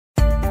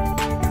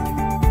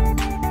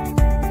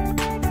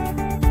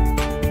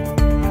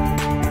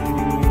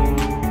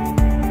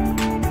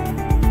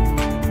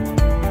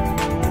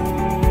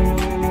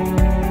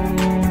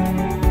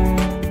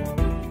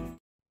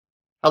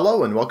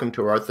Hello and welcome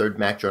to our third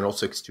MacJournal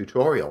 6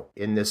 tutorial.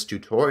 In this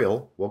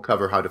tutorial, we'll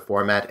cover how to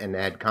format and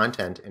add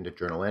content into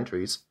journal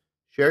entries,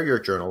 share your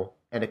journal,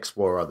 and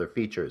explore other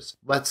features.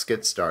 Let's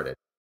get started.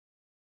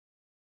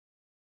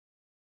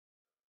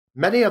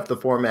 Many of the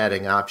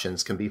formatting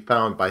options can be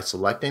found by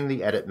selecting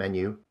the Edit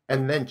menu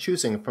and then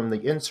choosing from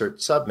the Insert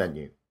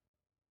submenu.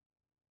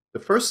 The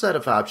first set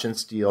of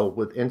options deal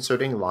with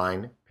inserting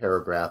line,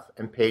 paragraph,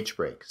 and page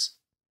breaks.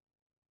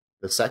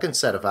 The second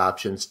set of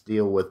options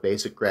deal with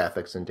basic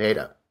graphics and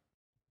data.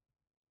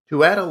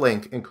 To add a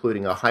link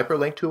including a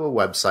hyperlink to a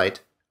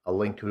website, a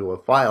link to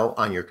a file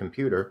on your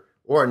computer,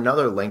 or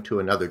another link to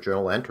another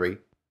journal entry,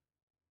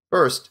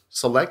 first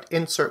select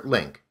Insert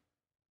Link.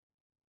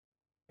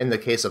 In the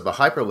case of a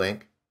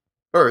hyperlink,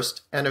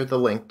 first enter the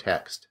link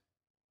text.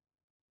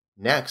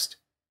 Next,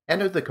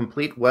 enter the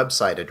complete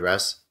website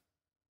address,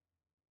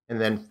 and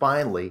then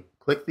finally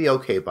click the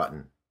OK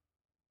button.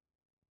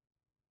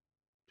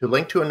 To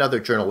link to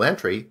another journal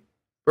entry,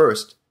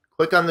 first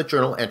click on the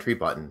Journal Entry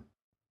button.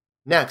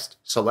 Next,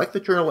 select the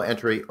journal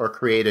entry or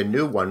create a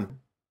new one,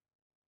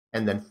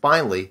 and then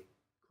finally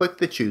click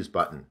the Choose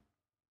button.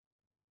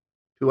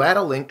 To add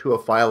a link to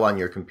a file on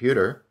your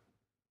computer,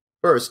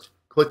 first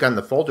click on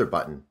the Folder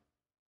button.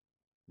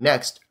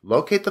 Next,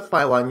 locate the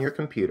file on your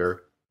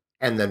computer,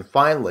 and then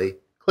finally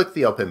click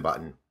the Open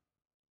button.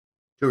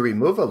 To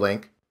remove a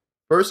link,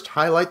 first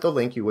highlight the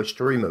link you wish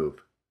to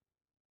remove.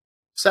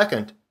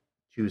 Second,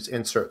 choose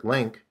Insert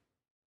Link,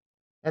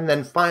 and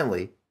then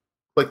finally,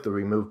 click the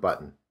Remove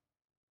button.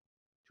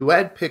 To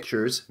add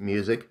pictures,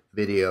 music,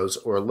 videos,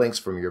 or links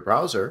from your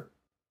browser,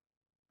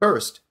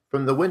 first,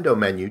 from the Window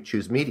menu,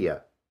 choose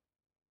Media.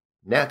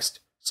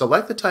 Next,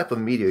 select the type of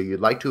media you'd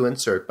like to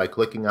insert by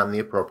clicking on the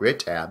appropriate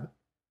tab.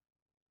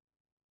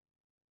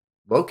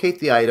 Locate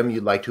the item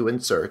you'd like to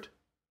insert,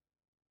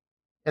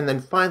 and then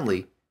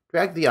finally,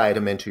 drag the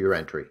item into your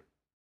entry.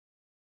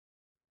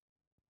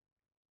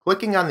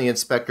 Clicking on the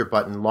Inspector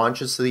button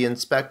launches the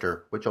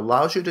Inspector, which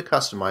allows you to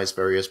customize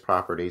various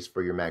properties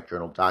for your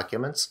MacJournal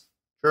documents,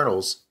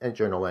 journals, and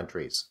journal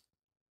entries.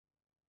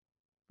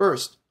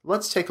 First,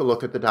 let's take a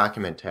look at the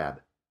Document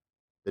tab.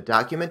 The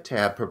Document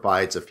tab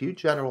provides a few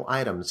general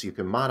items you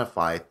can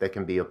modify that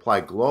can be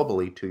applied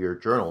globally to your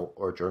journal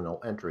or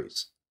journal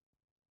entries.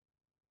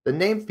 The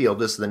Name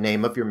field is the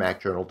name of your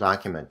MacJournal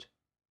document.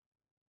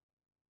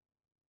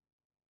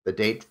 The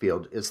Date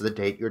field is the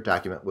date your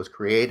document was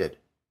created.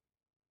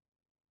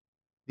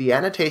 The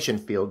Annotation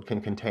field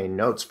can contain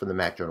notes for the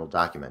MacJournal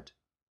document.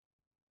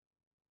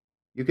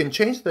 You can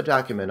change the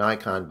document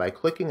icon by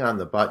clicking on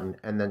the button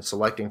and then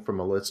selecting from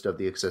a list of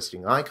the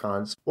existing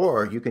icons,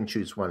 or you can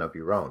choose one of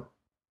your own.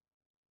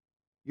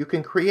 You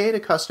can create a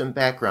custom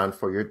background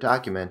for your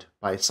document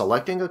by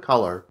selecting a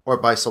color or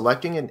by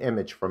selecting an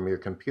image from your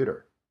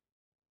computer.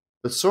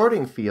 The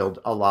Sorting field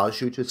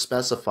allows you to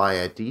specify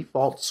a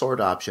default sort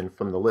option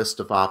from the list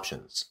of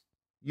options.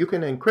 You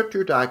can encrypt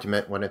your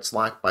document when it's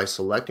locked by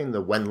selecting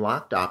the When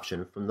Locked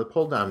option from the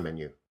pull-down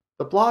menu.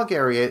 The blog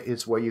area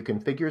is where you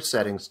configure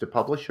settings to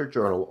publish your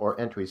journal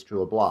or entries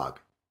to a blog.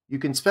 You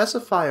can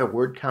specify a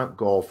word count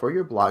goal for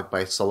your blog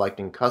by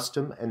selecting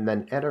Custom and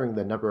then entering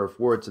the number of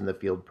words in the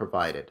field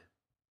provided.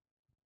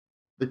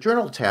 The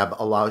Journal tab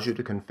allows you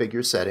to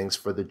configure settings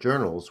for the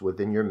journals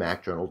within your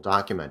MacJournal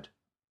document.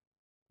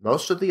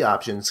 Most of the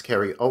options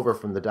carry over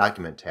from the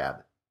Document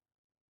tab.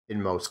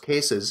 In most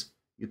cases,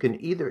 you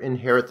can either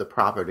inherit the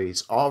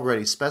properties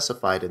already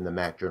specified in the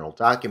MacJournal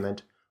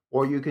document,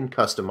 or you can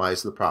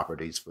customize the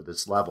properties for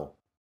this level.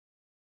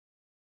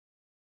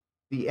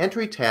 The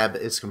Entry tab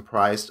is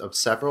comprised of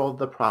several of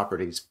the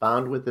properties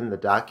found within the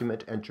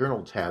Document and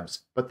Journal tabs,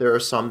 but there are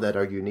some that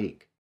are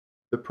unique.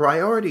 The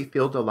Priority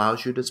field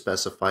allows you to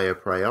specify a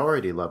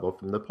priority level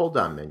from the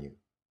pull-down menu.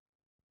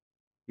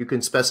 You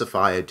can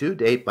specify a due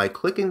date by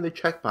clicking the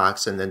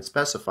checkbox and then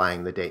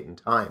specifying the date and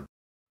time.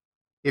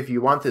 If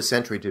you want this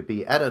entry to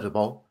be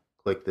editable,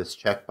 click this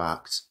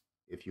checkbox.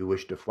 If you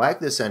wish to flag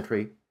this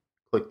entry,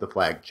 click the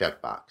Flag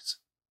checkbox.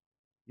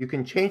 You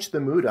can change the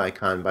mood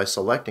icon by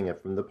selecting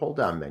it from the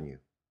pull-down menu.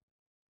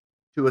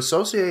 To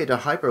associate a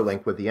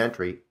hyperlink with the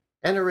entry,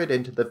 enter it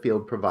into the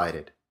field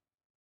provided.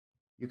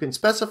 You can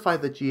specify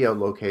the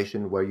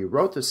geolocation where you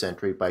wrote this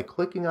entry by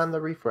clicking on the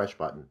Refresh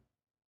button.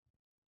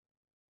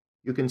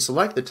 You can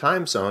select the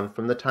time zone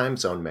from the Time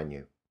Zone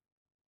menu.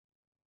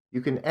 You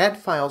can add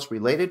files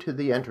related to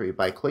the entry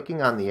by clicking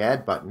on the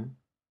Add button,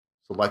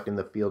 selecting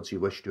the fields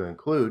you wish to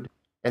include,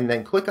 and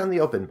then click on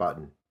the Open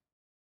button.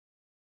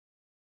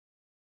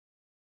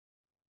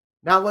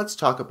 Now let's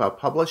talk about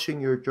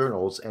publishing your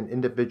journals and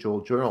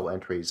individual journal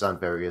entries on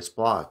various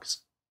blogs.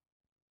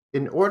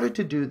 In order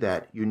to do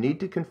that, you need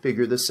to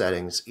configure the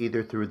settings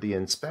either through the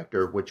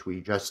Inspector, which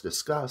we just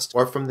discussed,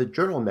 or from the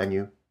Journal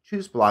menu,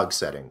 choose Blog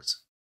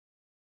Settings.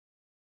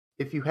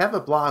 If you have a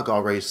blog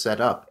already set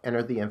up,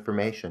 enter the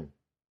information.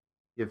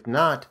 If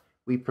not,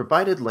 we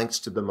provided links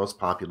to the most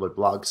popular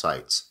blog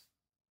sites.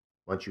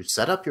 Once you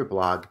set up your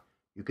blog,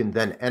 you can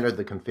then enter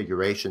the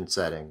configuration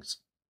settings.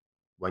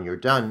 When you're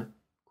done,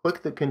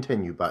 click the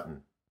Continue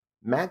button.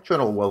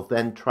 MacJournal will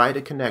then try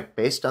to connect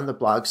based on the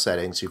blog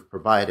settings you've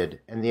provided,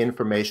 and the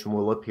information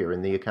will appear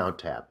in the Account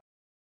tab.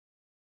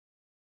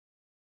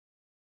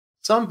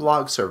 Some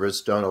blog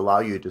servers don't allow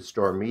you to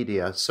store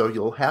media, so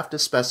you'll have to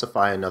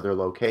specify another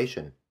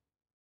location.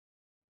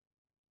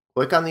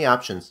 Click on the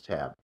Options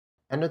tab,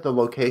 enter the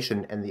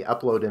location and the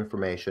upload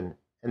information,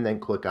 and then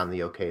click on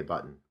the OK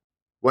button.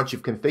 Once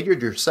you've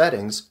configured your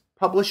settings,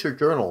 publish your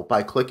journal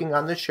by clicking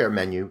on the Share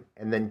menu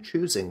and then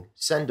choosing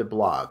Send to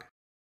Blog.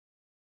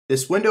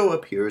 This window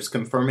appears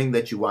confirming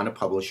that you want to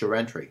publish your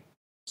entry.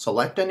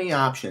 Select any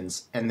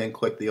options and then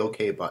click the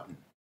OK button.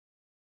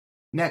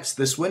 Next,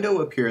 this window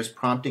appears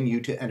prompting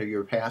you to enter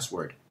your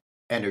password.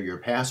 Enter your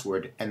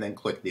password and then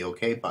click the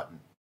OK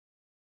button.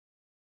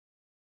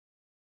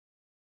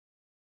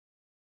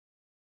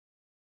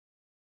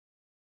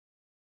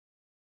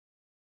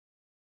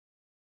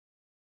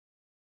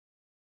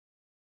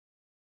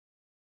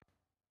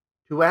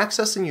 To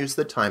access and use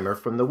the timer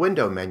from the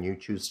window menu,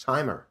 choose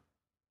Timer.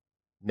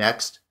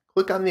 Next,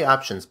 click on the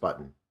Options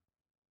button.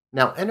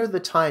 Now enter the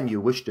time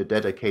you wish to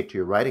dedicate to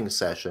your writing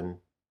session,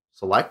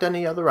 select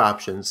any other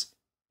options,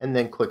 and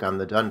then click on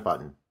the Done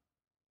button.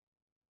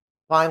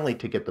 Finally,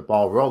 to get the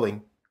ball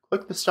rolling,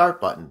 click the Start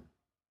button.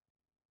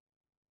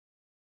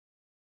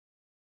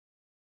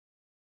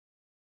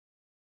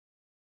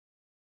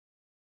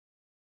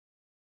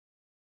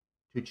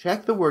 To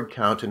check the word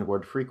count and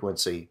word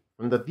frequency,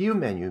 from the View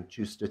menu,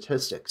 choose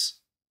Statistics.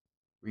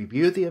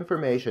 Review the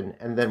information,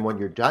 and then when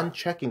you're done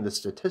checking the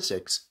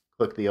statistics,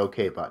 click the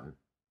OK button.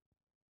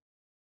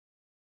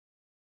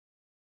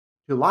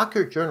 To lock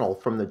your journal,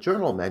 from the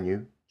Journal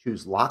menu,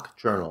 choose Lock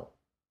Journal.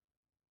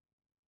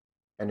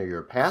 Enter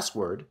your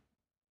password,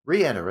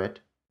 re-enter it,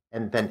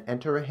 and then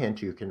enter a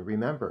hint you can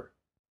remember.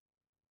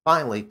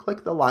 Finally,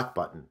 click the Lock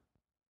button.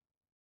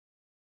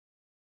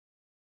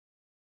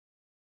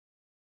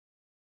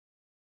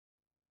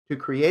 To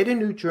create a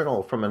new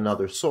journal from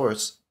another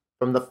source,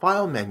 from the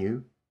File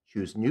menu,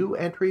 choose New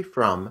Entry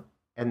From,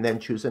 and then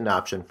choose an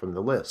option from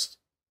the list.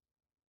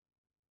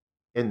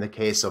 In the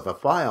case of a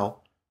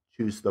file,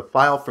 choose the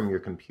file from your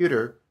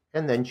computer,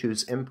 and then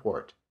choose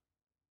Import.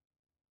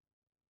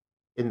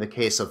 In the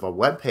case of a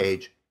web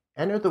page,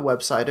 enter the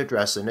website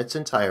address in its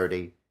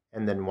entirety,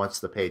 and then once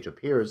the page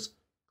appears,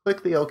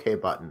 click the OK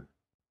button.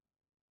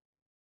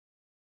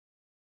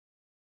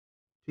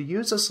 To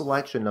use a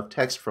selection of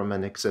text from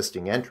an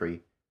existing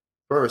entry,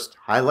 first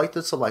highlight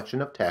the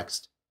selection of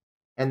text,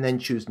 and then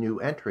choose New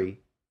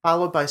Entry,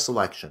 followed by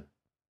Selection.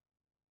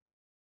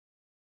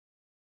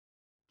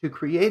 To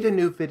create a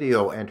new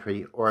video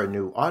entry or a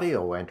new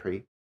audio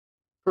entry,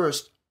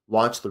 first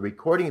launch the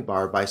recording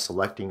bar by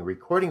selecting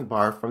Recording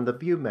Bar from the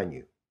View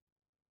menu.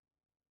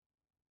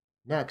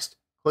 Next,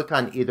 click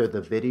on either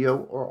the Video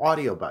or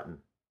Audio button.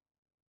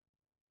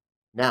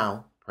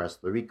 Now, press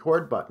the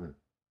Record button.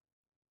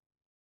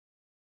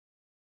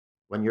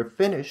 When you're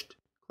finished,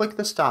 click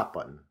the Stop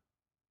button.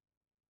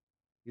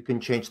 You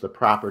can change the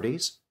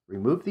properties,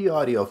 remove the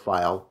audio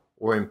file,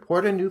 or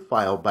import a new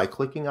file by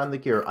clicking on the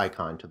gear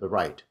icon to the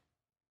right.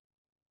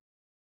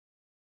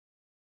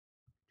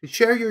 To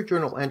share your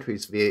journal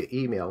entries via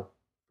email,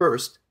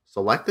 first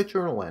select the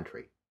journal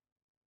entry.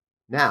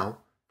 Now,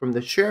 from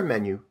the Share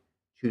menu,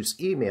 choose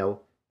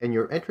Email, and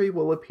your entry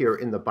will appear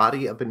in the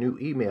body of a new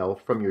email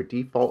from your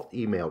default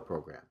email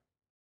program.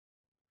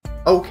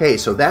 Okay,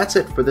 so that's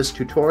it for this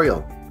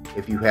tutorial.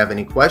 If you have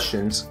any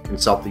questions,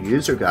 consult the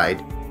user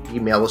guide,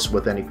 email us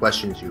with any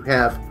questions you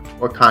have,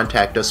 or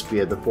contact us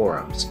via the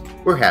forums.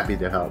 We're happy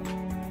to help.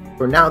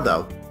 For now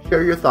though,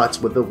 share your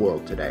thoughts with the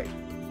world today.